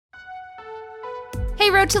Hey,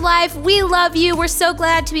 Road to Life, we love you. We're so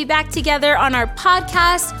glad to be back together on our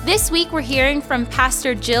podcast. This week, we're hearing from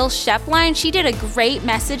Pastor Jill Schoeplein. She did a great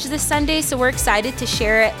message this Sunday, so we're excited to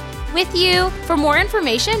share it with you. For more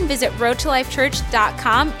information, visit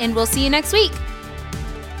roadtolifechurch.com, and we'll see you next week.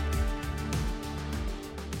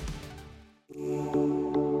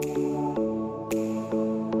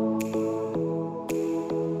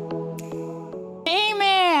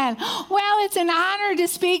 It's an honor to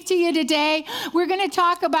speak to you today. We're going to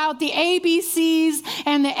talk about the ABCs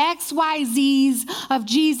and the XYZs of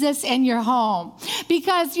Jesus in your home.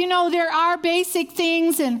 Because, there are basic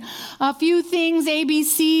things and a few things,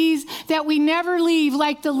 ABCs, that we never leave,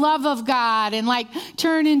 like the love of God and like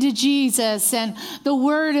turning to Jesus and the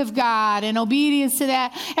Word of God and obedience to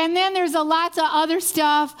that. And then there's a lots of other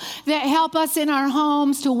stuff that help us in our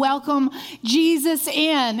homes to welcome Jesus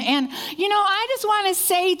in. And, I just want to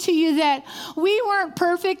say to you that we weren't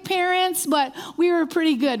perfect parents, but we were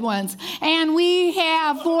pretty good ones. And we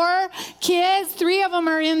have 4 kids. 3 of them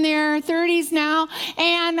are in their 30s now.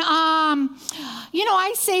 And,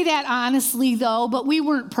 I say that honestly, though, but we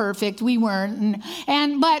weren't perfect. We weren't.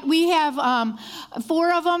 But we have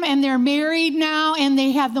 4 of them, and they're married now, and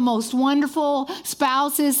they have the most wonderful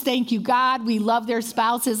spouses. Thank you, God. We love their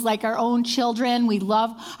spouses like our own children. We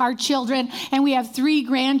love our children. And we have 3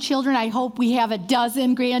 grandchildren. I hope we have a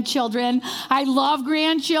dozen grandchildren. I love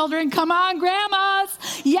grandchildren. Come on, grandmas.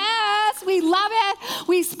 Yes, we love it.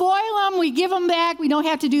 We spoil them. We give them back. We don't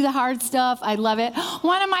have to do the hard stuff. I love it.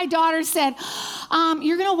 One of my daughters said,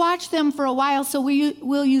 you're going to watch them for a while, so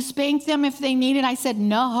will you spank them if they need it? I said,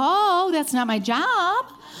 no, that's not my job.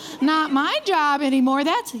 Not my job anymore.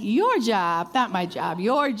 That's your job. Not my job,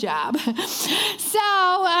 your job. So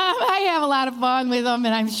I have a lot of fun with them,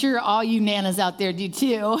 and I'm sure all you nanas out there do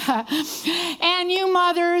too. And you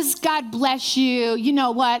mothers, God bless you. You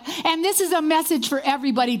know what? And this is a message for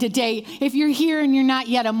everybody today. If you're here and you're not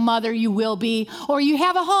yet a mother, you will be, or you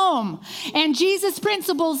have a home. And Jesus'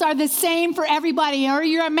 principles are the same for everybody, or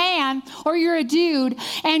you're a man, or you're a dude,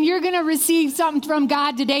 and you're going to receive something from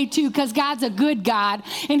God today too, because God's a good God,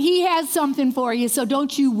 and He has something for you, so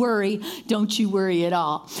don't you worry. Don't you worry at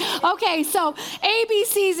all. Okay, so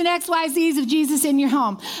ABCs and XYZs of Jesus in your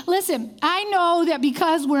home. Listen, I know that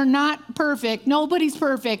because we're not perfect, nobody's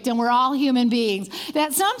perfect, and we're all human beings,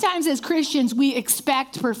 that sometimes as Christians we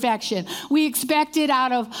expect perfection. We expect it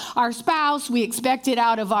out of our spouse, we expect it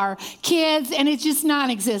out of our kids, and it's just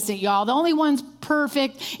non-existent, y'all. The only one's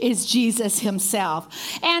perfect is Jesus Himself.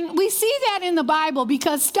 And we see that in the Bible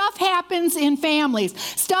because stuff happens in families.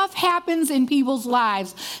 Stuff happens in people's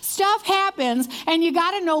lives. Stuff happens, and you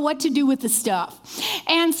got to know what to do with the stuff.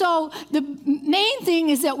 And so the main thing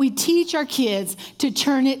is that we teach our kids to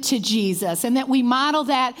turn it to Jesus, and that we model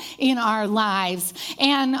that in our lives.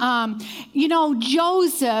 And,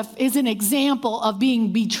 Joseph is an example of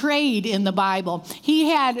being betrayed in the Bible. He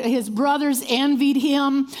had his brothers envied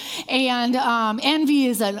him, and envy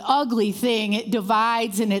is an ugly thing. It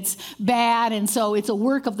divides and it's bad. And so it's a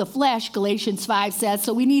work of the flesh, Galatians 5 says.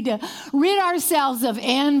 So we need to rid ourselves of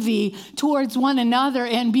envy towards one another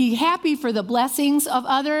and be happy for the blessings of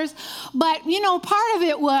others. But, part of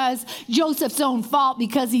it was Joseph's own fault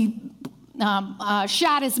because he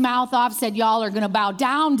shot his mouth off, said, y'all are going to bow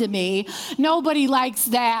down to me. Nobody likes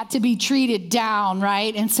that, to be treated down,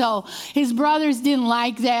 right? And so his brothers didn't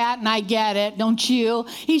like that, and I get it, don't you?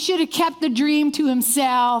 He should have kept the dream to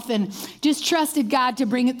himself and just trusted God to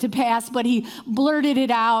bring it to pass, but he blurted it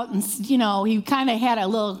out, and, he kind of had a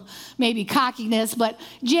little maybe cockiness, but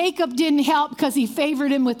Jacob didn't help because he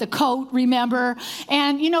favored him with the coat, remember?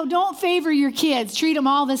 And, don't favor your kids. Treat them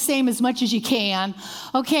all the same as much as you can,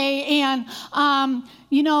 okay? And,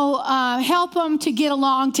 help them to get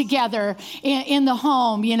along together in the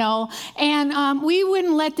home, And we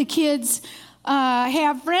wouldn't let the kids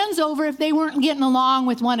have friends over if they weren't getting along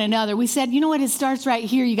with one another. We said, you know what, it starts right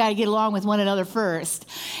here. You got to get along with one another first.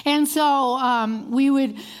 And so we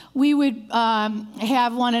would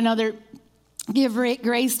have one another give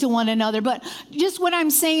grace to one another. But just what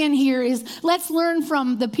I'm saying here is, let's learn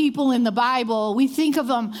from the people in the Bible. We think of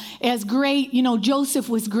them as great. Joseph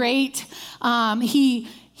was great.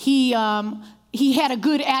 He had a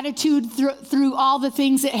good attitude through all the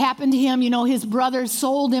things that happened to him. His brothers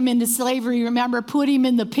sold him into slavery, remember, put him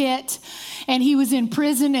in the pit, and he was in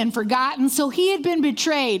prison and forgotten. So he had been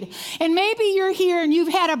betrayed. And maybe you're here and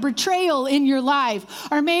you've had a betrayal in your life,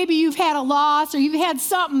 or maybe you've had a loss, or you've had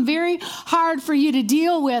something very hard for you to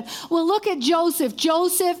deal with. Well, look at Joseph.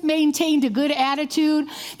 Joseph maintained a good attitude.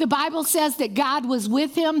 The Bible says that God was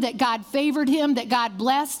with him, that God favored him, that God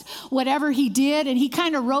blessed whatever he did, and he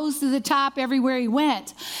kind of rose to the top everywhere he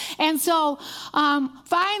went. And so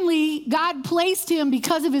finally, God placed him,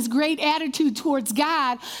 because of his great attitude towards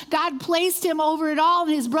God, God placed him over it all.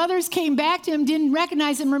 And his brothers came back to him, didn't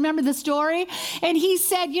recognize him. Remember the story? And he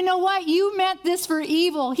said, you know what? You meant this for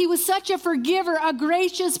evil. He was such a forgiver, a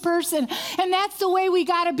gracious person. And that's the way we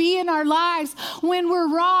got to be in our lives when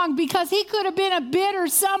we're wrong, because he could have been a bitter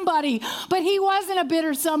somebody, but he wasn't a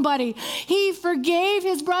bitter somebody. He forgave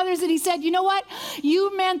his brothers, and he said, you know what?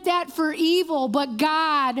 You meant that for evil, but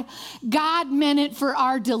God meant it for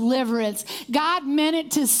our deliverance. God meant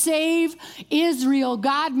it to save Israel.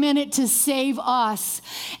 God meant it to save us.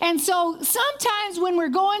 And so sometimes when we're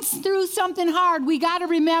going through something hard, we got to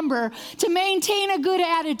remember to maintain a good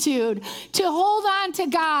attitude, to hold on to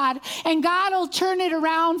God, and God will turn it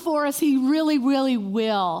around for us. He really, really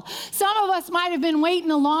will. Some of us might have been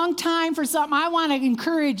waiting a long time for something. I want to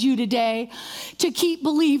encourage you today to keep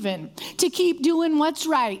believing, to keep doing what's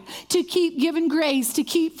right, to keep giving grace, to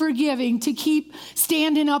keep forgiving, to keep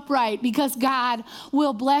standing upright, because God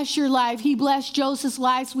will bless your life. He blessed Joseph's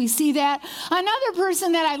life. We see that. Another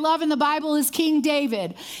person that I love in the Bible is King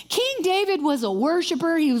David. King David was a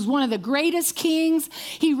worshiper. He was one of the greatest kings.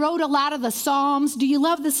 He wrote a lot of the Psalms. Do you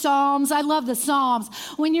love the Psalms? I love the Psalms.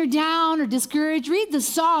 When you're down or discouraged, read the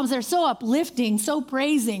Psalms. They're so uplifting, so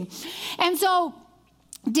praising. And so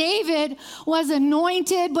David was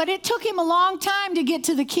anointed, but it took him a long time to get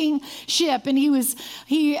to the kingship. And his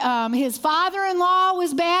father-in-law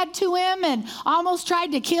was bad to him and almost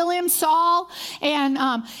tried to kill him, Saul. And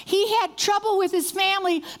he had trouble with his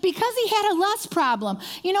family because he had a lust problem.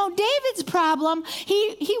 You know, David's problem,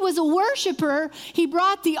 he was a worshiper. He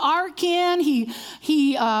brought the ark in.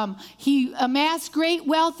 He amassed great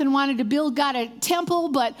wealth and wanted to build God a temple,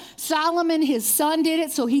 but Solomon, his son, did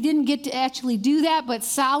it, so he didn't get to actually do that, but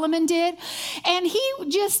Solomon did. And he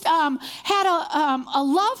just had a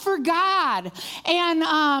love for God. And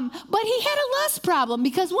but he had a lust problem,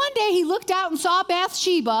 because one day he looked out and saw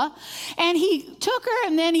Bathsheba, and he took her,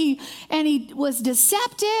 and then he was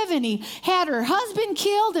deceptive, and he had her husband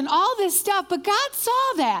killed and all this stuff. But God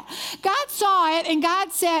saw that. God saw it, and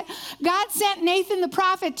God sent Nathan the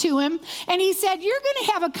prophet to him, and he said, you're going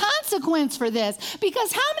to have a consequence for this,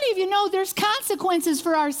 because how many of you know there's consequences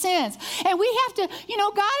for our sins? And we have to,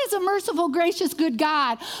 God is a merciful, gracious, good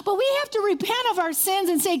God, but we have to repent of our sins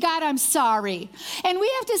and say, God, I'm sorry. And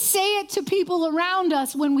we have to say it to people around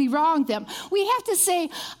us when we wrong them. We have to say,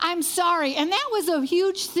 I'm sorry. And that was a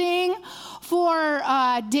huge thing for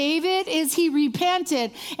David, is he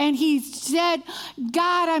repented and he said,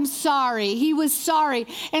 God, I'm sorry. He was sorry.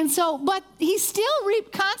 And so, but he still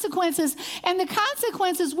reaped consequences. And the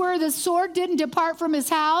consequences were the sword didn't depart from his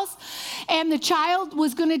house, and the child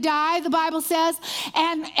was going to die, the Bible says.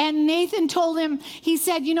 And Nathan told him, he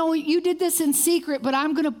said, you did this in secret, but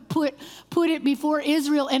I'm going to put it before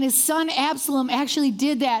Israel. And his son Absalom actually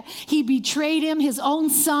did that. He betrayed him. His own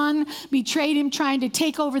son betrayed him, trying to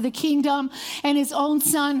take over the kingdom. And his own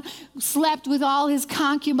son slept with all his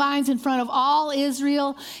concubines in front of all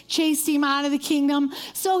Israel, chased him out of the kingdom.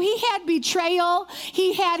 So he had betrayal.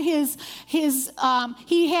 He had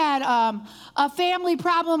a family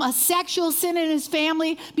problem, a sexual sin in his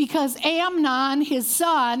family, because Amnon, his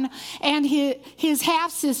son, and his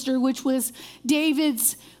half-sister, which was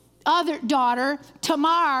David's other daughter,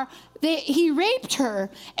 Tamar, he raped her.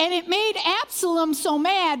 And it made Absalom so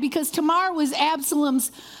mad, because Tamar was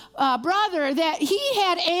Absalom's brother, that he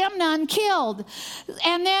had Amnon killed.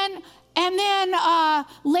 And then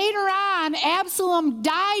later on, Absalom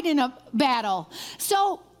died in a battle.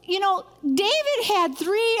 So, David had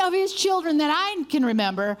 3 of his children that I can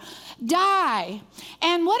remember die.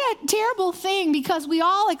 And what a terrible thing, because we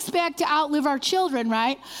all expect to outlive our children,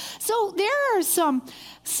 right? So there are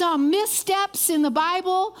some missteps in the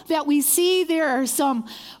Bible that we see. There are some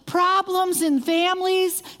problems in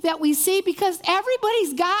families that we see, because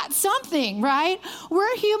everybody's got something, right?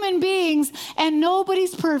 We're human beings, and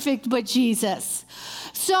nobody's perfect but Jesus.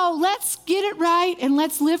 So let's get it right, and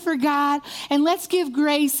let's live for God, and let's give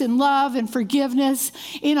grace and love and forgiveness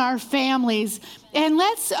in our families. And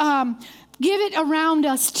let's give it around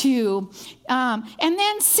us too. And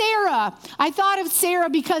then Sarah. I thought of Sarah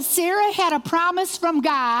because Sarah had a promise from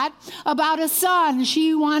God about a son.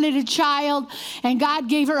 She wanted a child, and God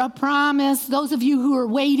gave her a promise. Those of you who are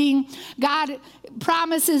waiting, God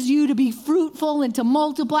promises you to be fruitful and to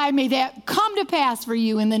multiply. May that come to pass for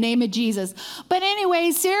you in the name of Jesus. But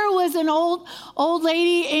anyway, Sarah was an old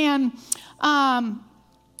lady, and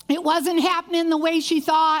it wasn't happening the way she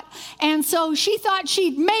thought. And so she thought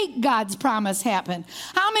she'd make God's promise happen.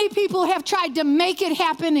 How many people have tried to make it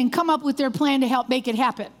happen and come up with their plan to help make it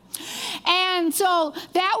happen? And so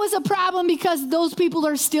that was a problem because those people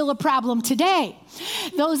are still a problem today.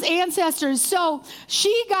 Those ancestors. So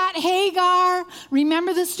she got Hagar.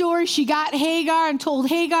 Remember the story? She got Hagar and told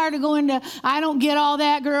Hagar to go into, I don't get all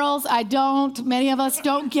that, girls. I don't. Many of us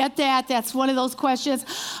don't get that. That's one of those questions.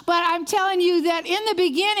 But I'm telling you that in the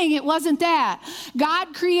beginning, it wasn't that.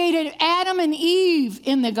 God created Adam and Eve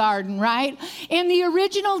in the garden, right? In the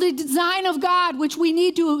original design of God, which we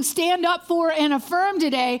need to stand up for and affirm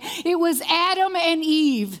today, it was Adam and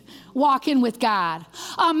Eve walking with God.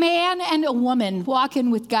 A man and a woman walking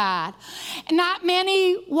with God. Not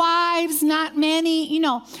many wives, not many,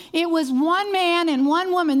 it was one man and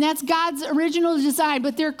one woman. That's God's original design,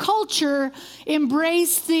 but their culture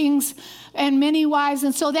embraced things and many wives.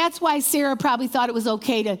 And so that's why Sarah probably thought it was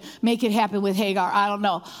okay to make it happen with Hagar. I don't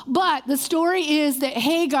know. But the story is that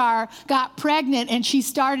Hagar got pregnant and she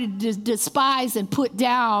started to despise and put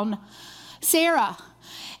down Sarah.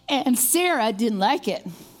 And Sarah didn't like it.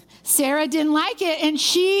 Sarah didn't like it, and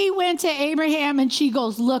she went to Abraham, and she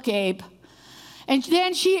goes, look, Abe. And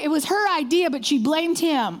then it was her idea, but she blamed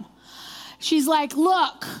him. She's like,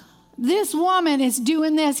 look, this woman is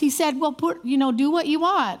doing this. He said, well, do what you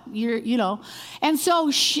want. And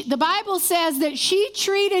so the Bible says that she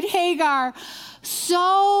treated Hagar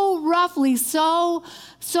so roughly, so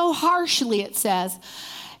harshly, it says,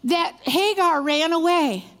 that Hagar ran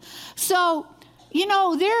away. So,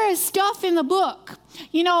 there is stuff in the book.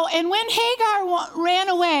 And when Hagar ran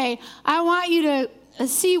away, I want you to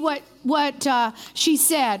see what she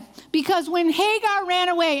said. Because when Hagar ran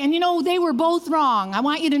away, and they were both wrong. I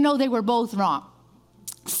want you to know they were both wrong.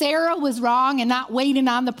 Sarah was wrong and not waiting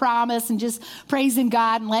on the promise and just praising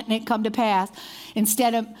God and letting it come to pass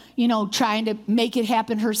instead of, trying to make it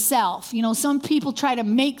happen herself. Some people try to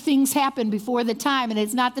make things happen before the time, and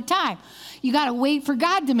it's not the time. You got to wait for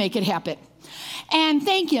God to make it happen. And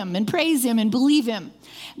thank him and praise him and believe him.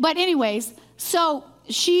 But anyways, so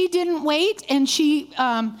she didn't wait, and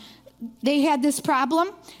they had this problem.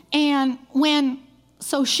 And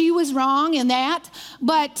so she was wrong in that,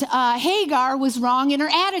 but Hagar was wrong in her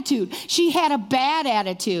attitude. She had a bad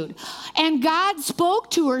attitude. And God spoke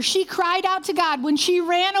to her. She cried out to God when she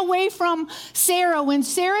ran away from Sarah. When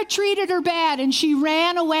Sarah treated her bad and she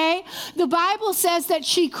ran away, the Bible says that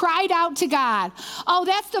she cried out to God. Oh,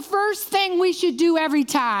 that's the first thing we should do every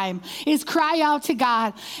time, is cry out to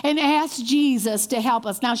God and ask Jesus to help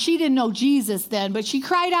us. Now, she didn't know Jesus then, but she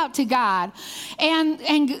cried out to God. And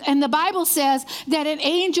the Bible says that an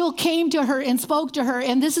angel came to her and spoke to her,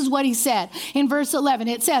 and this is what he said in verse 11.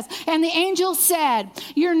 It says, and the angel said,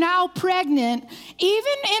 you're now pregnant,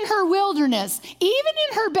 even in her wilderness, even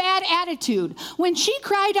in her bad attitude. When she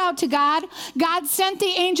cried out to God, God sent the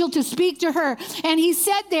angel to speak to her, and he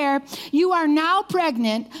said there, you are now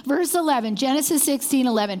pregnant, verse 11, Genesis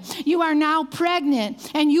 16:11, you are now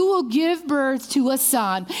pregnant, and you will give birth to a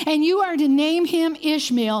son, and you are to name him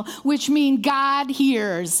Ishmael, which means God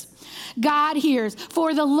hears. God hears,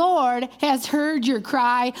 for the Lord has heard your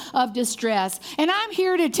cry of distress. And I'm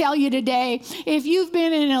here to tell you today, if you've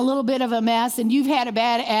been in a little bit of a mess and you've had a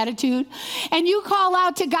bad attitude and you call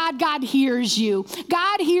out to God, God hears you.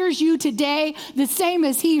 God hears you today the same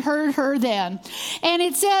as he heard her then. And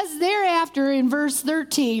it says thereafter in verse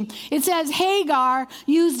 13, it says Hagar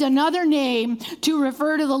used another name to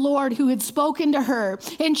refer to the Lord who had spoken to her.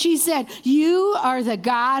 And she said, you are the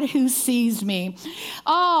God who sees me.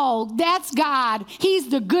 Oh, that's God. He's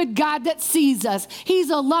the good God that sees us. He's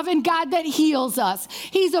a loving God that heals us.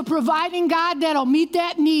 He's a providing God that'll meet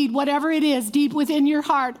that need, whatever it is deep within your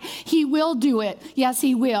heart. He will do it. Yes,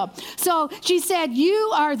 he will. So she said,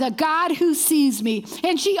 you are the God who sees me.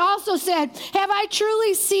 And she also said, have I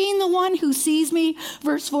truly seen the one who sees me?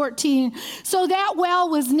 Verse 14. So that well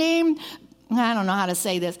was named, I don't know how to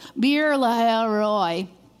say this, Bir Lahai Roi,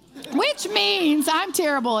 which means, I'm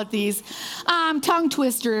terrible at these tongue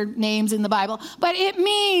twister names in the Bible, but it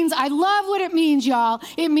means, I love what it means, y'all.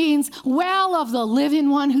 It means well of the living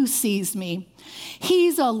one who sees me.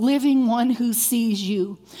 He's a living one who sees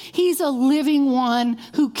you. He's a living one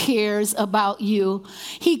who cares about you.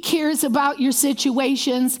 He cares about your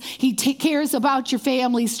situations. He cares about your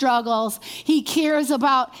family struggles. He cares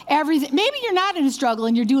about everything. Maybe you're not in a struggle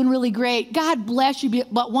and you're doing really great. God bless you,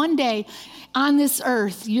 but one day, on this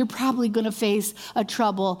earth, you're probably going to face a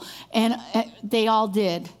trouble, and they all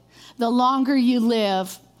did. The longer you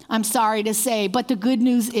live, I'm sorry to say, but the good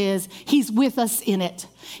news is he's with us in it.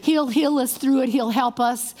 He'll heal us through it. He'll help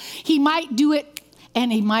us. He might do it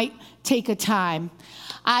and he might take a time.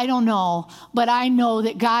 I don't know, but I know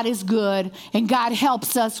that God is good and God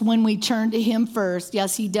helps us when we turn to him first.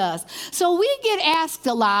 Yes, he does. So we get asked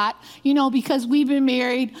a lot, because we've been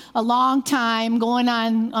married a long time, going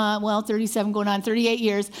on, 37, going on 38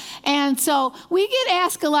 years. And so we get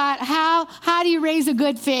asked a lot, how do you raise a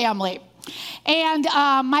good family? And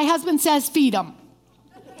my husband says, feed them.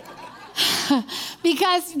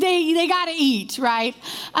 Because they got to eat, right?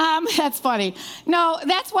 That's funny. No,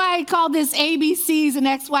 that's why I call this ABCs and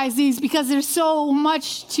XYZs, because there's so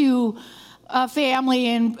much to a family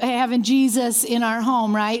and having Jesus in our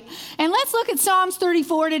home, right? And let's look at Psalms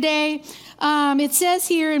 34 today. It says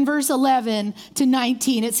here in verse 11 to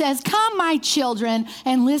 19, it says, "Come, my children,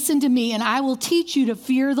 and listen to me, and I will teach you to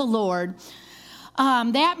fear the Lord."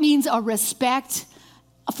 That means a respect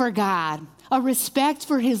for God. A respect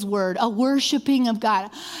for his word, a worshiping of God.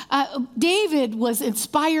 David was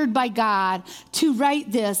inspired by God to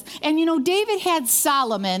write this. And David had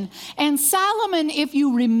Solomon. And Solomon, if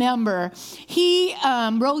you remember, he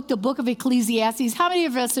wrote the book of Ecclesiastes. How many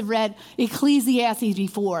of us have read Ecclesiastes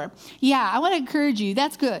before? Yeah, I want to encourage you.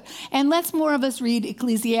 That's good. And let's more of us read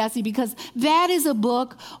Ecclesiastes, because that is a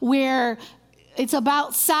book where it's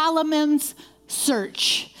about Solomon's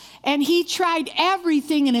search. And he tried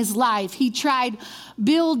everything in his life. He tried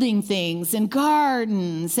building things and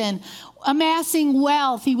gardens and amassing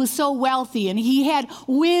wealth. He was so wealthy, and he had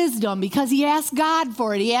wisdom because he asked God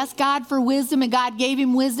for it. He asked God for wisdom, and God gave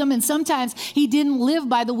him wisdom. And sometimes he didn't live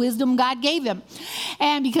by the wisdom God gave him.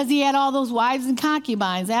 And because he had all those wives and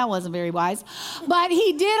concubines, that wasn't very wise. But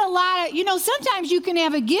he did a lot of, sometimes you can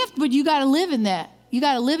have a gift, but you got to live in that. You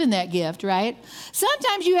got to live in that gift, right?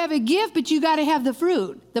 Sometimes you have a gift, but you got to have the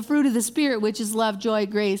fruit of the Spirit, which is love, joy,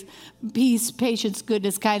 grace, peace, patience,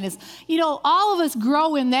 goodness, kindness. All of us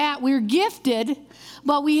grow in that. We're gifted,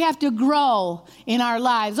 but we have to grow in our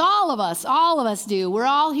lives. All of us do. We're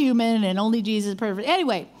all human, and only Jesus is perfect.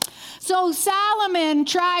 Anyway, so Solomon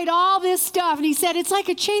tried all this stuff, and he said, it's like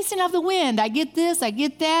a chasing of the wind. I get this, I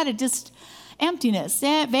get that. It just... emptiness,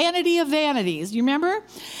 vanity of vanities. You remember?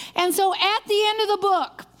 And so at the end of the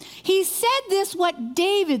book, he said this, what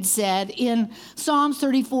David said in Psalms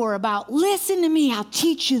 34 about, listen to me, I'll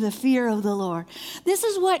teach you the fear of the Lord. This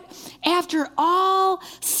is what, after all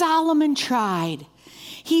Solomon tried,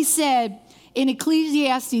 he said in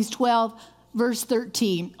Ecclesiastes 12, verse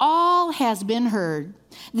 13, all has been heard.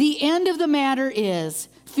 The end of the matter is,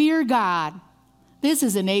 fear God. This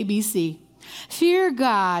is an ABC. Fear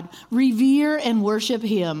God, revere and worship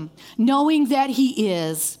him, knowing that he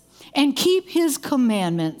is, and keep his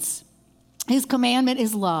commandments. His commandment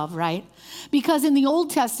is love, right? Because in the Old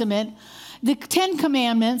Testament, the 10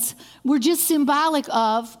 commandments were just symbolic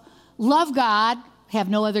of love God, have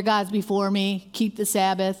no other gods before me, keep the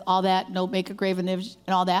Sabbath, all that, don't make a graven image,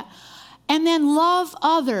 and all that. And then love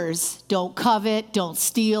others. Don't covet, don't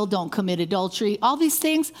steal, don't commit adultery. All these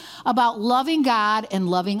things about loving God and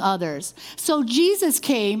loving others. So Jesus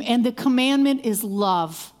came, and the commandment is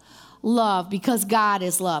love. Love, because God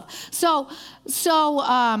is love. So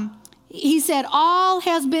he said, all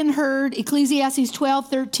has been heard, Ecclesiastes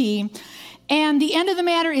 12:13. And the end of the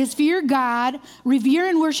matter is, fear God, revere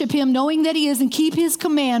and worship him, knowing that he is, and keep his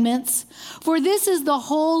commandments. For this is the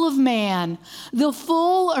whole of man, the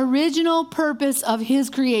full original purpose of his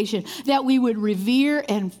creation, that we would revere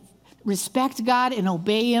and respect God and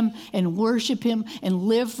obey him and worship him and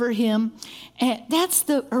live for him. And that's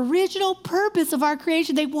the original purpose of our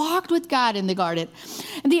creation. They walked with God in the garden.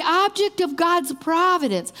 And the object of God's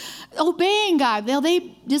providence, obeying God. Well,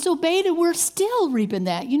 they disobeyed, and we're still reaping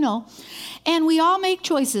that, And we all make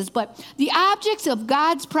choices, but the objects of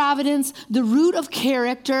God's providence, the root of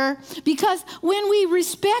character, because when we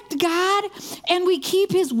respect God and we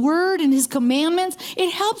keep his word and his commandments,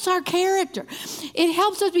 it helps our character. It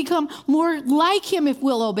helps us become more like him if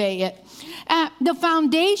we'll obey it. The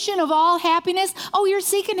foundation of all happiness. Oh, you're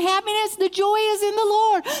seeking happiness? The joy is in the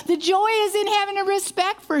Lord. The joy is in having a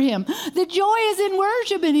respect for him. The joy is in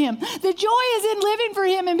worshiping him. The joy is in living for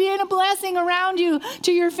him and being a blessing around you,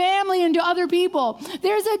 to your family and to other people.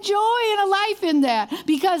 There's a joy and a life in that,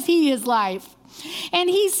 because he is life. And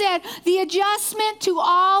he said, the adjustment to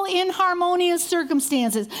all inharmonious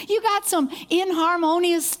circumstances. You got some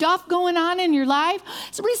inharmonious stuff going on in your life?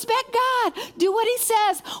 So respect God. Do what he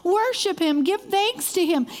says. Worship him. Give thanks to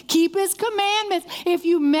him. Keep his commandments. If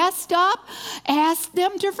you messed up, ask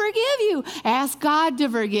them to forgive you. Ask God to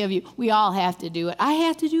forgive you. We all have to do it. I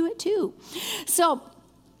have to do it too. So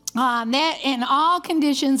That in all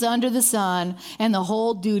conditions under the sun, and the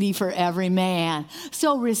whole duty for every man.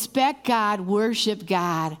 So respect God, worship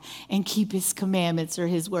God, and keep his commandments or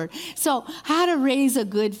his word. So how to raise a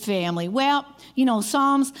good family? Well,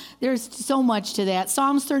 Psalms, there's so much to that.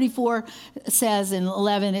 Psalms 34 says in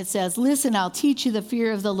 11, it says, listen, I'll teach you the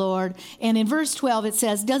fear of the Lord. And in verse 12, it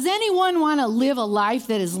says, does anyone want to live a life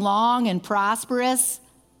that is long and prosperous?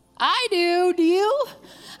 I do. Do you?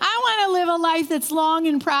 I want to live a life that's long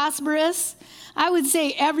and prosperous. I would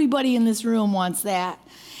say everybody in this room wants that.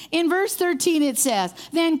 In verse 13, it says,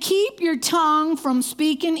 then keep your tongue from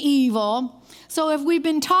speaking evil. So if we've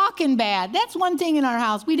been talking bad, that's one thing in our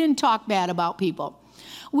house. We didn't talk bad about people.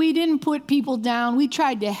 We didn't put people down. We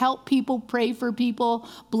tried to help people, pray for people,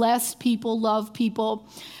 bless people, love people.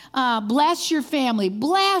 Bless your family.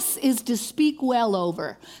 Bless is to speak well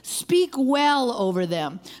over. Speak well over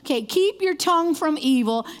them. Okay, keep your tongue from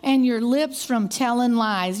evil and your lips from telling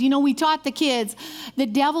lies. We taught the kids, the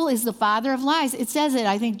devil is the father of lies. It says it,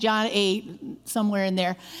 I think John 8, somewhere in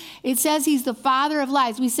there. It says he's the father of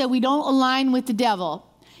lies. We said we don't align with the devil.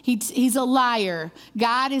 He's a liar.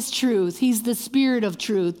 God is truth. He's the spirit of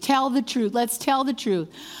truth. Tell the truth. Let's tell the truth.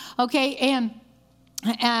 Okay, and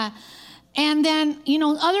then,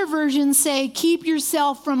 other versions say, keep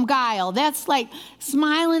yourself from guile. That's like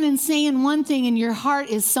smiling and saying one thing and your heart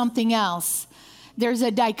is something else. There's a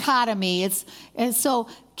dichotomy. So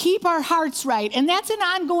keep our hearts right. And that's an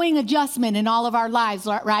ongoing adjustment in all of our lives,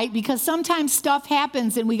 right? Because sometimes stuff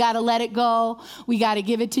happens and we got to let it go. We got to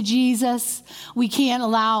give it to Jesus. We can't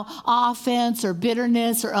allow offense or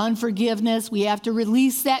bitterness or unforgiveness. We have to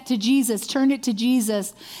release that to Jesus, turn it to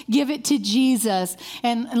Jesus, give it to Jesus,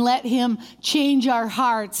 and let him change our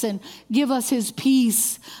hearts and give us his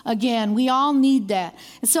peace again. We all need that.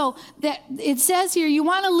 So that it says here, you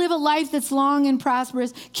want to live a life that's long and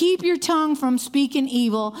prosperous. Keep your tongue from speaking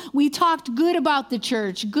evil. We talked good about the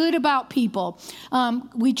church, good about people.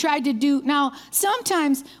 We tried to now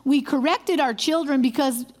sometimes we corrected our children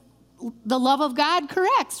because the love of God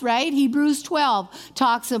corrects, right? Hebrews 12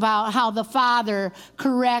 talks about how the Father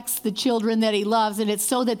corrects the children that he loves, and it's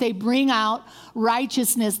so that they bring out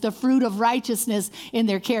righteousness, the fruit of righteousness in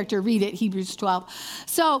their character. Read it, Hebrews 12.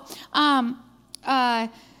 So,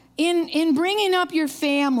 in bringing up your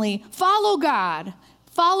family, follow God.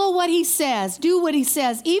 Follow what he says. Do what he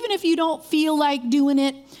says. Even if you don't feel like doing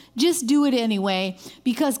it, just do it anyway,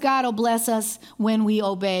 because God will bless us when we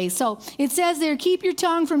obey. So it says there, keep your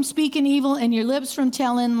tongue from speaking evil and your lips from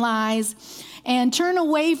telling lies, and turn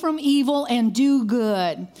away from evil and do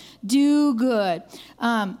good. Do good.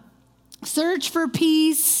 Search for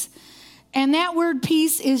peace. And that word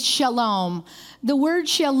peace is shalom. The word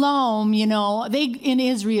shalom, in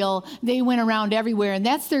Israel, they went around everywhere, and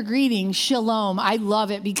that's their greeting, shalom. I love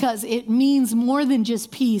it because it means more than just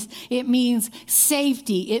peace. It means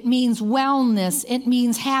safety. It means wellness. It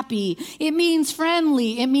means happy. It means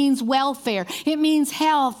friendly. It means welfare. It means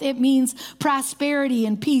health. It means prosperity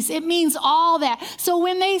and peace. It means all that. So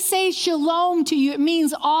when they say shalom to you, it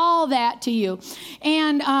means all that to you.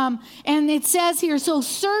 And it says here, so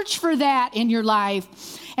search for that in your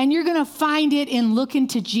life. And you're going to find it in looking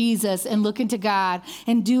to Jesus and looking to God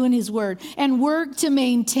and doing his word, and work to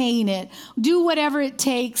maintain it. Do whatever it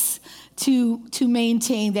takes to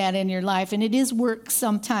maintain that in your life. And it is work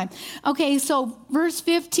sometime. Okay, so verse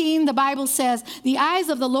 15, the Bible says, the eyes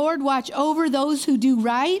of the Lord watch over those who do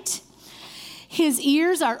right. His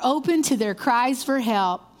ears are open to their cries for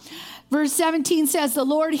help. Verse 17 says, the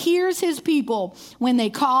Lord hears his people when they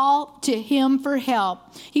call to him for help.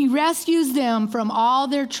 He rescues them from all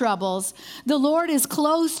their troubles. The Lord is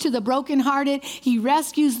close to the brokenhearted. He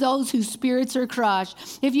rescues those whose spirits are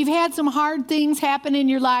crushed. If you've had some hard things happen in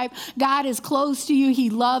your life, God is close to you. He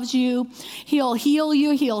loves you. He'll heal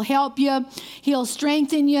you. He'll help you. He'll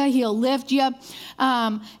strengthen you. He'll lift you.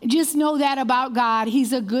 Just know that about God.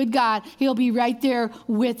 He's a good God. He'll be right there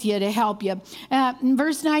with you to help you.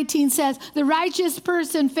 Verse 19 says, the righteous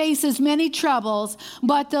person faces many troubles,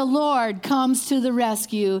 but the Lord comes to the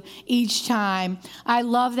rescue each time. I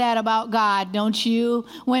love that about God, don't you?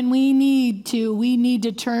 When we need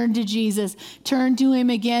to turn to Jesus, turn to him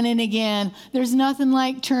again and again. There's nothing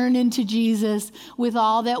like turning to Jesus with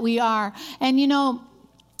all that we are. And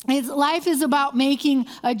life is about making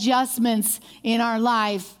adjustments in our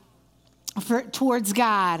life towards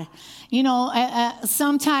God.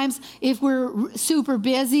 Sometimes if we're super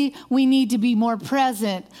busy, we need to be more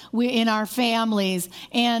present in our families.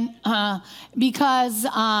 And because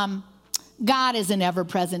God is an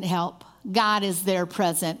ever-present help. God is there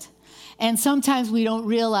present. And sometimes we don't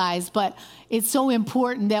realize, but it's so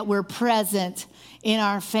important that we're present in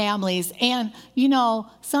our families. And,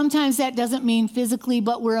 sometimes that doesn't mean physically,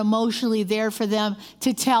 but we're emotionally there for them,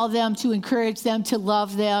 to tell them, to encourage them, to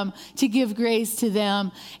love them, to give grace to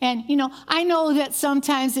them. And, I know that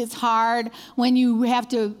sometimes it's hard when you have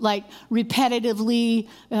to repetitively,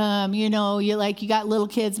 you got little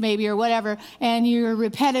kids maybe or whatever, and you're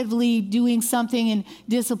repetitively doing something and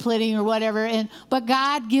disciplining or whatever. But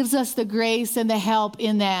God gives us the grace and the help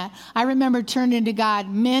in that. I remember turning to God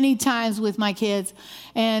many times with my kids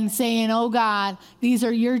and saying, oh God, these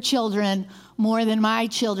are your children more than my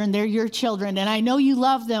children. They're your children. And I know you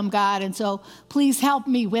love them, God. And so please help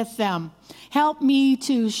me with them. Help me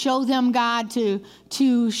to show them, God, to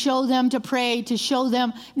show them, to pray, to show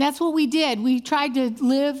them. And that's what we did. We tried to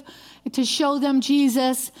live to show them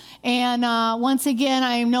Jesus. And once again,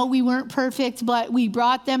 I know we weren't perfect, but we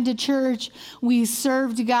brought them to church. We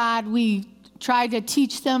served God. We tried to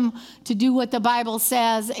teach them to do what the Bible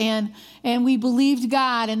says, and we believed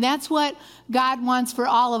God. And that's what God wants for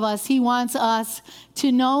all of us. He wants us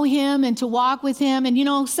to know him and to walk with him.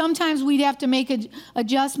 And, sometimes we'd have to make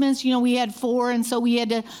adjustments. We had 4, and so we had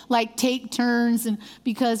to take turns. And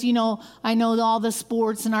because, I know all the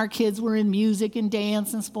sports, and our kids were in music and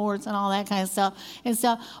dance and sports and all that kind of stuff.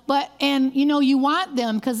 But you want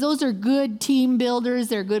them, because those are good team builders.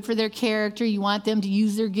 They're good for their character. You want them to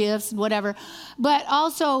use their gifts and whatever. But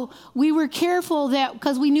also we were careful that,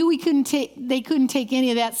 because we knew they couldn't take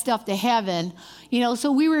any of that stuff to heaven,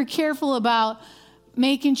 so we were careful about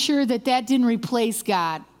making sure that didn't replace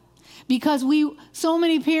God. Because so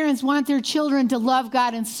many parents want their children to love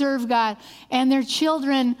God and serve God, and their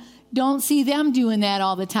children don't see them doing that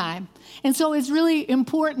all the time. And so it's really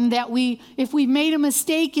important that if we've made a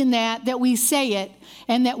mistake in that we say it,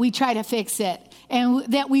 and that we try to fix it, and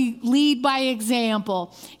that we lead by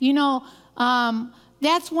example.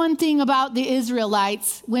 That's one thing about the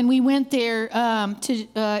Israelites. When we went there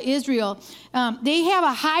to Israel, they have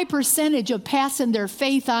a high percentage of passing their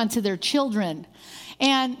faith on to their children.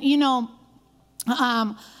 And,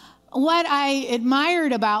 what I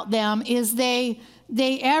admired about them is they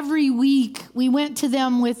every week, we went to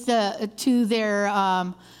them to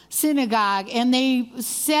their synagogue, and they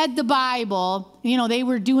said the Bible. They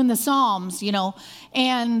were doing the Psalms,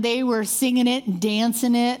 and they were singing it and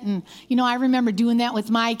dancing it. And, I remember doing that with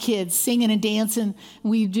my kids, singing and dancing.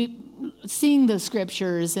 We sing the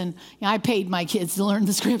scriptures, and I paid my kids to learn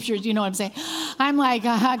the scriptures. You know what I'm saying? I'm like,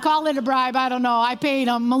 I call it a bribe. I don't know. I paid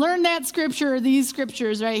them. Learn that scripture, these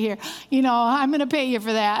scriptures right here. I'm going to pay you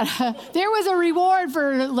for that. There was a reward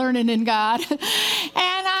for learning in God. And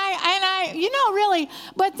I, really,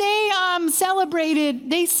 but they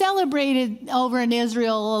celebrated over in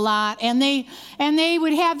Israel a lot, and they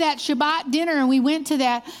would have that Shabbat dinner, and we went to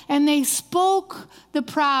that, and they spoke the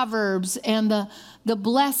Proverbs and the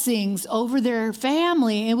blessings over their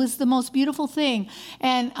family. It was the most beautiful thing.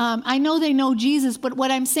 And I know they know Jesus, but what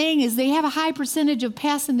I'm saying is they have a high percentage of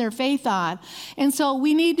passing their faith on. And so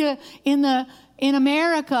we need to, in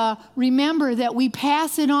America, remember that we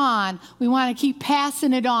pass it on. We want to keep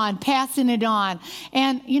passing it on.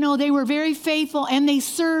 And, they were very faithful, and they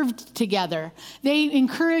served together. They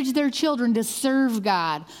encouraged their children to serve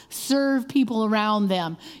God, serve people around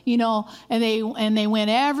them, and they went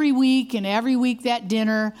every week, and every week that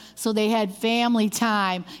dinner, so they had family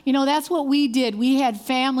time. That's what we did. We had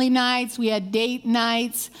family nights. We had date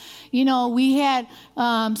nights. We had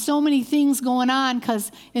so many things going on,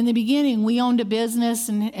 because in the beginning we owned a business,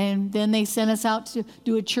 and then they sent us out to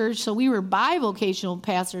do a church. So we were bivocational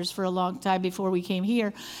pastors for a long time before we came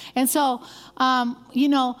here. And so,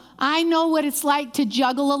 I know what it's like to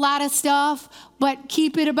juggle a lot of stuff, but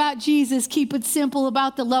keep it about Jesus. Keep it simple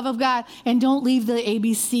about the love of God, and don't leave the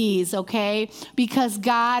ABCs, okay? Because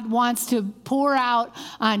God wants to pour out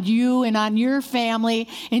on you and on your family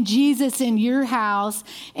and Jesus in your house,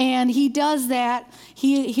 and he does that.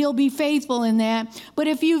 He'll be faithful in that. But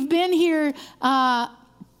if you've been here,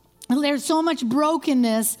 there's so much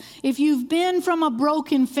brokenness. If you've been from a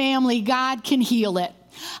broken family, God can heal it.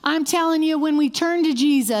 I'm telling you, when we turn to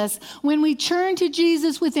Jesus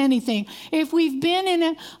with anything, if we've been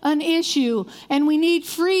in an issue and we need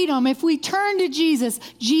freedom, if we turn to Jesus,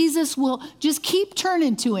 Jesus will just keep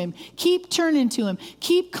turning to him. Keep turning to him.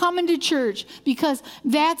 Keep coming to church, because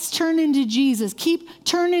that's turning to Jesus. Keep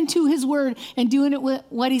turning to his word and doing it with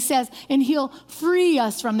what he says, and he'll free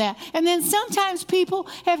us from that. And then sometimes people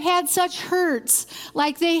have had such hurts,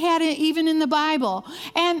 like they had it even in the Bible,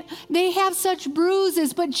 and they have such bruises,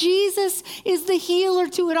 Jesus, but Jesus is the healer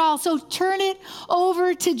to it all. So turn it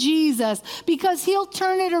over to Jesus, because he'll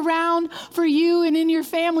turn it around for you, and in your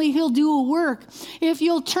family, he'll do a work. If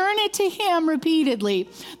you'll turn it to him repeatedly,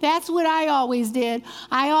 that's what I always did.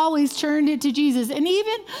 I always turned it to Jesus. And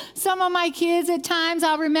even some of my kids at times,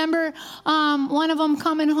 I'll remember one of them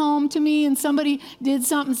coming home to me, and somebody did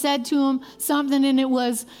something, said to him something, and it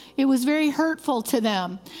was very hurtful to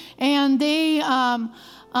them. And they, and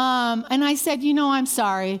I said, I'm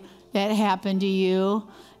sorry that happened to you.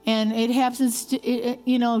 And it happens to,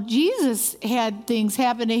 Jesus had things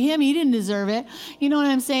happen to him. He didn't deserve it. You know what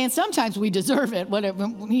I'm saying? Sometimes we deserve it.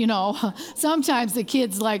 Whatever, sometimes the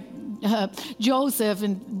kids like Joseph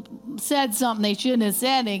and said something they shouldn't have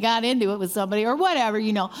said. And they got into it with somebody or whatever,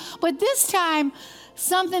 But this time,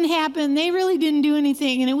 something happened. They really didn't do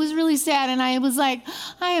anything, and it was really sad. And I was like,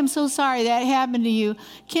 I am so sorry that happened to you.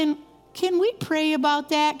 Can we pray about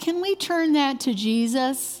that? Can we turn that to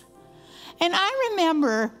Jesus? And I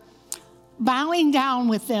remember bowing down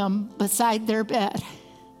with them beside their bed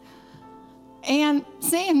and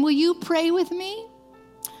saying, will you pray with me?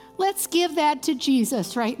 Let's give that to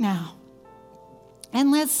Jesus right now.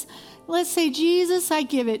 And let's say, Jesus, I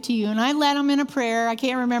give it to you. And I led them in a prayer. I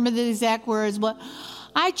can't remember the exact words, but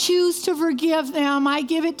I choose to forgive them. I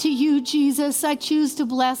give it to you, Jesus. I choose to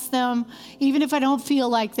bless them. Even if I don't feel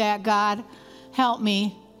like that, God, help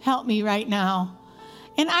me. Help me right now.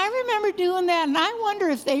 And I remember doing that, and I wonder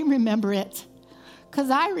if they remember it, because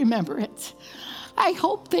I remember it. I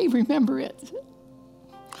hope they remember it.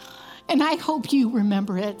 And I hope you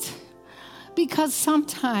remember it, because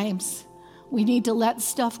sometimes we need to let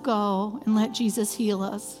stuff go and let Jesus heal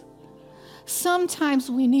us.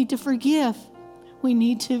 Sometimes we need to forgive. We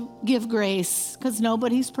need to give grace, because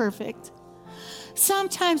nobody's perfect.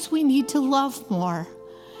 Sometimes we need to love more,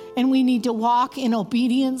 and we need to walk in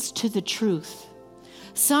obedience to the truth.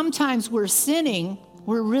 Sometimes we're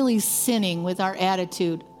really sinning with our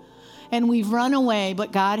attitude, and we've run away,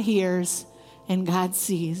 but God hears and God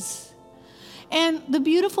sees. And the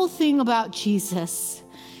beautiful thing about Jesus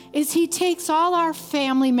is he takes all our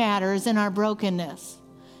family matters and our brokenness,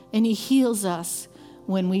 and he heals us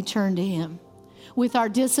when we turn to him. With our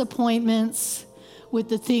disappointments, with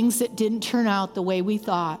the things that didn't turn out the way we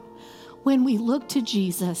thought. When we look to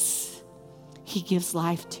Jesus, he gives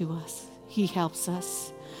life to us. He helps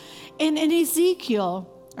us. And in in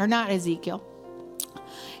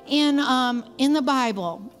the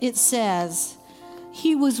Bible, it says,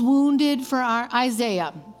 he was wounded for our,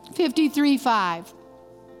 Isaiah 53:5.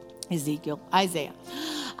 Isaiah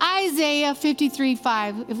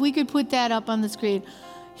 53:5. If we could put that up on the screen.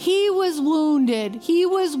 He was wounded. He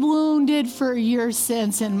was wounded for your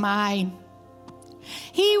sins and mine.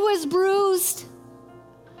 He was bruised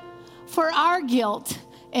for our guilt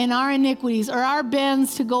and our iniquities, or our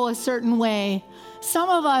bends to go a certain way. Some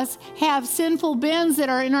of us have sinful bends that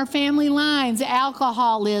are in our family lines,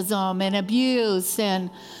 alcoholism and abuse and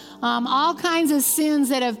all kinds of sins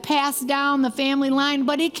that have passed down the family line,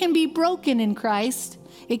 but it can be broken in Christ.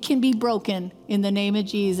 It can be broken in the name of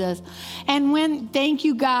Jesus. And thank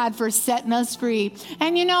you, God, for setting us free.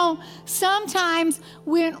 And sometimes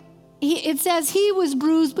when it says he was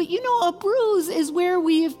bruised, but a bruise is where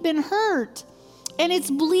we have been hurt. And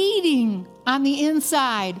it's bleeding on the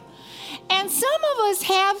inside. And some of us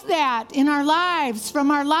have that in our lives, from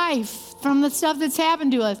the stuff that's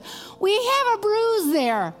happened to us. We have a bruise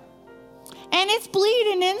there. And it's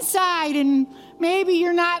bleeding inside. And maybe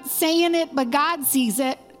you're not saying it, but God sees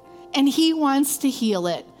it. And he wants to heal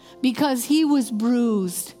it, because he was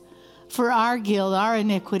bruised for our guilt, our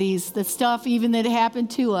iniquities, the stuff even that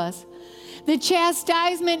happened to us. The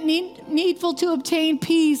chastisement needful to obtain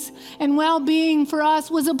peace and well-being for us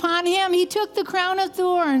was upon him. He took the crown of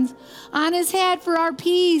thorns on his head for our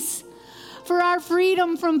peace, for our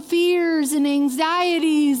freedom from fears and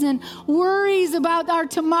anxieties and worries about our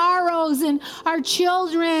tomorrows and our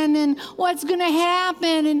children and what's going to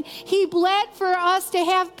happen. And he bled for us to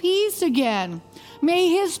have peace again. May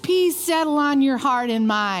his peace settle on your heart and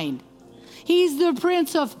mind. He's the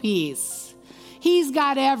Prince of Peace. He's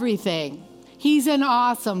got everything. He's an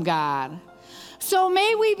awesome God. So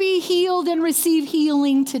may we be healed and receive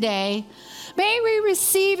healing today. May we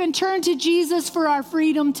receive and turn to Jesus for our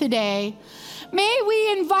freedom today. May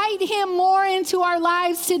we invite him more into our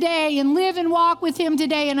lives today and live and walk with him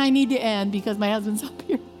today. And I need to end because my husband's up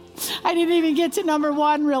here. I didn't even get to number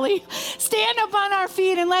 1, really. Stand up on our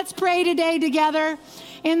feet and let's pray today together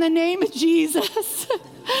in the name of Jesus.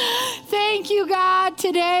 Thank you, God,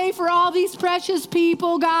 today for all these precious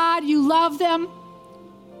people. God, you love them.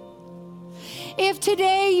 If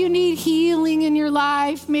today you need healing in your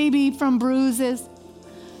life, maybe from bruises,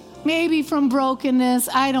 maybe from brokenness.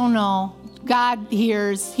 I don't know. God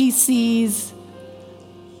hears, He sees.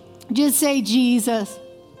 Just say, Jesus,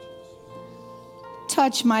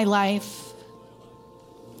 touch my life.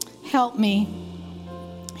 Help me.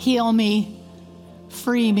 Heal me.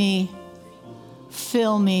 Free me.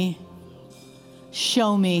 Fill me.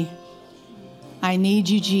 Show me. I need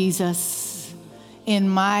you, Jesus, in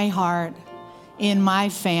my heart, in my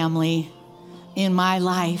family, in my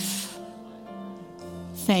life.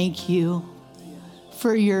 Thank you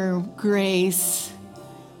for your grace,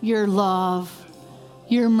 your love,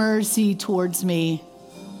 your mercy towards me.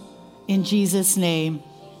 In Jesus' name,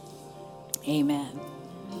 amen.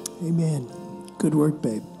 Amen. Good work,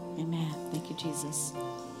 babe. Amen. Thank you, Jesus.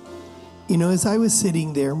 You know, as I was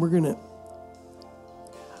sitting there, and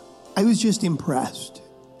I was just impressed.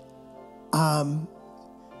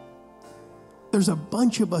 There's a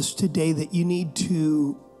bunch of us today that you need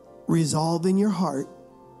to resolve in your heart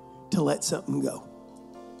to let something go.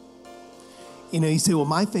 You know, you say, well,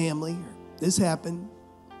 my family, this happened.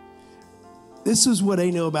 This is what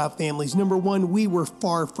I know about families. Number one, we were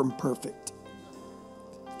far from perfect.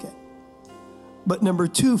 Okay. But number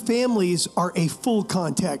two, families are a full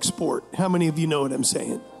contact sport. How many of you know what I'm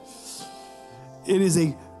saying? It is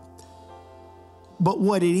but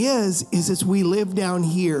what it is it's we live down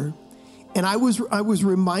here. And I was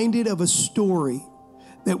reminded of a story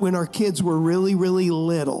that when our kids were really, really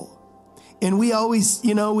little, and we always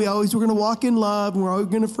were going to walk in love, and we're always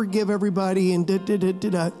going to forgive everybody, and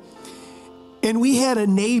da-da-da-da-da. And we had a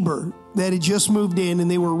neighbor that had just moved in, and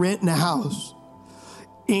they were renting a house.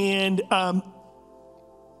 And how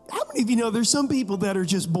many of you know there's some people that are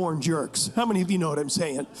just born jerks? How many of you know what I'm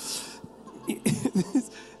saying?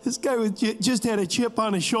 This guy just had a chip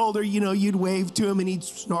on his shoulder. You know, you'd wave to him, and he'd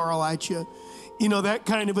snarl at you. You know, that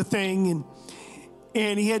kind of a thing.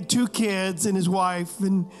 And he had 2 kids and his wife.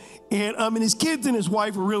 And his kids and his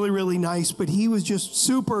wife were really, really nice. But he was just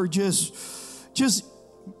super, just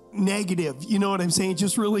negative, you know what I'm saying?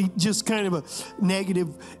 Just kind of a negative.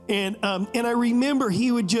 And I remember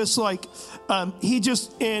he would just like, and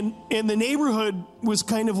the neighborhood was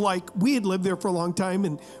kind of like, we had lived there for a long time,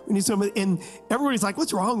 and everybody's like,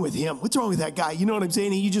 what's wrong with him? What's wrong with that guy? You know what I'm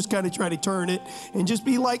saying? And you just kind of try to turn it and just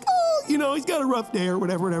be like, oh, you know, he's got a rough day or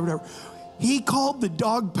whatever. He called the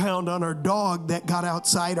dog pound on our dog that got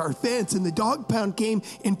outside our fence, and the dog pound came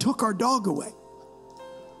and took our dog away.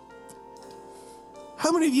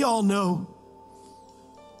 How many of y'all know?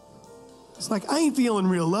 It's like, I ain't feeling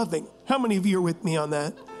real loving. How many of you are with me on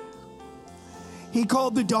that? He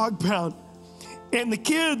called the dog pound. And the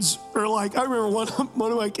kids are like, I remember one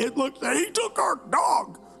of my kids looked and he took our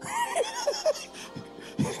dog.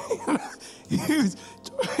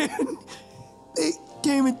 They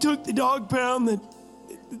came and took the dog pound. The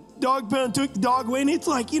dog pound took the dog away. And it's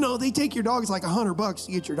like, you know, they take your dog. It's like $100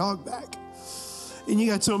 to get your dog back. And you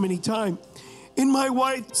got so many time. And my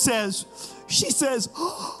wife says,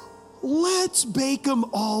 oh, let's bake them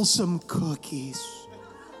all some cookies.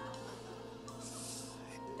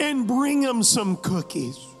 And bring them some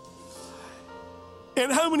cookies.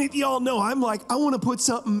 And how many of y'all know, I'm like, I want to put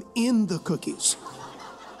something in the cookies.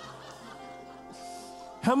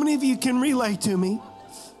 How many of you can relate to me?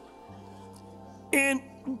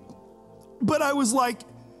 But I was like,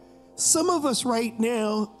 some of us right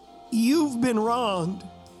now, you've been wronged.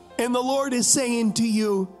 And the Lord is saying to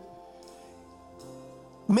you,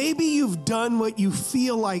 maybe you've done what you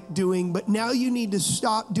feel like doing, but now you need to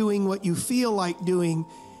stop doing what you feel like doing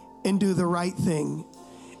and do the right thing.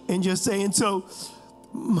 And just saying, so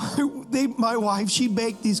my wife, she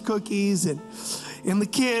baked these cookies and the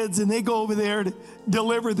kids, and they go over there to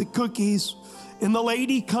deliver the cookies. And the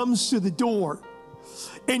lady comes to the door,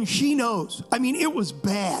 and she knows. I mean, it was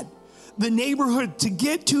bad. The neighborhood, to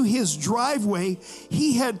get to his driveway,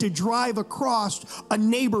 he had to drive across a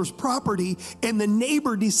neighbor's property, and the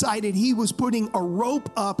neighbor decided he was putting a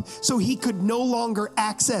rope up so he could no longer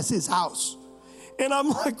access his house. And I'm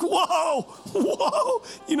like, whoa.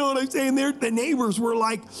 You know what I'm saying? The neighbors were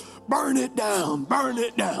like, burn it down.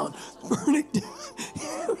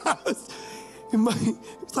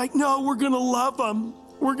 It's like, no, we're going to love them.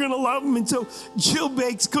 And so Jill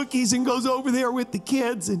bakes cookies and goes over there with the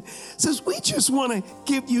kids and says, we just want to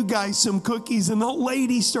give you guys some cookies. And the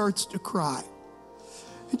lady starts to cry.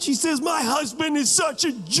 And she says, my husband is such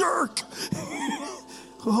a jerk.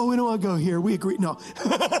 Oh, we don't want to go here. We agree. No.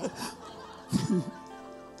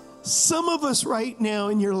 Some of us right now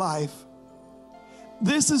in your life,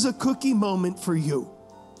 this is a cookie moment for you.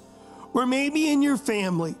 Or maybe in your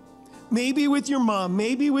family, maybe with your mom,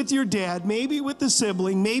 maybe with your dad, maybe with the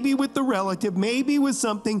sibling, maybe with the relative, maybe with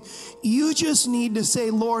something. You just need to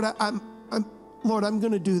say, Lord, I'm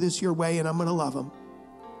going to do this your way, and I'm going to love them.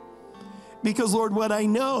 Because, Lord, what I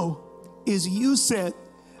know is you said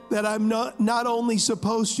that I'm not only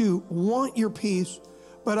supposed to want your peace,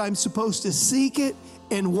 but I'm supposed to seek it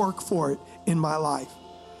and work for it in my life.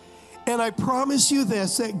 And I promise you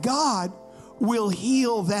this, that God will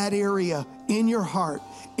heal that area in your heart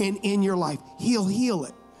and in your life. He'll heal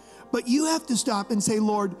it. But you have to stop and say,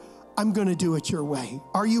 Lord, I'm going to do it your way.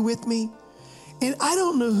 Are you with me? And I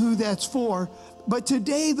don't know who that's for, but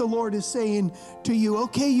today the Lord is saying to you,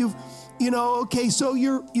 okay, so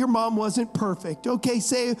your mom wasn't perfect. Okay,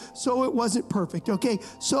 so it wasn't perfect. Okay,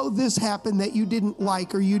 so this happened that you didn't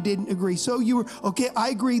like or you didn't agree. So you were, okay, I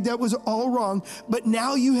agreed that was all wrong. But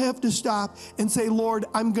now you have to stop and say, Lord,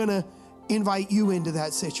 I'm going to invite you into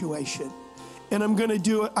that situation. And I'm going to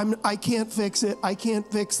do it. I can't fix it. I can't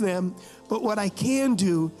fix them. But what I can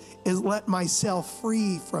do is let myself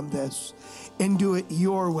free from this and do it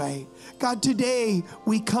your way. God, today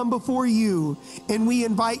we come before you and we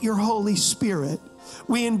invite your Holy Spirit.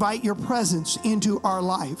 We invite your presence into our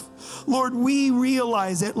life. Lord, we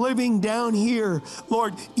realize that living down here,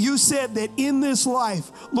 Lord, you said that in this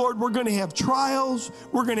life, Lord, we're going to have trials,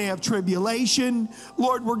 we're going to have tribulation,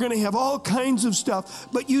 Lord, we're going to have all kinds of stuff.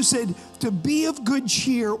 But you said to be of good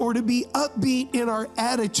cheer or to be upbeat in our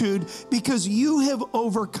attitude because you have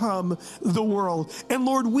overcome the world. And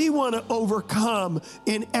Lord, we want to overcome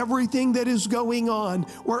in everything that is going on,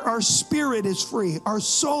 where our spirit is free, our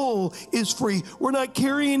soul is free. We're not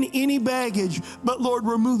carrying any baggage, but Lord,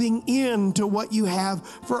 we're moving into what you have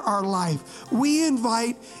for our life. We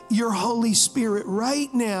invite your Holy Spirit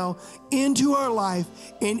right now into our life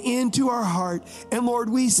and into our heart. And Lord,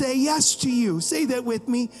 we say yes to you. Say that with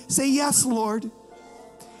me. Say, yes, Lord.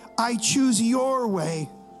 I choose your way.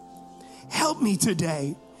 Help me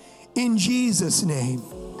today. In Jesus' name.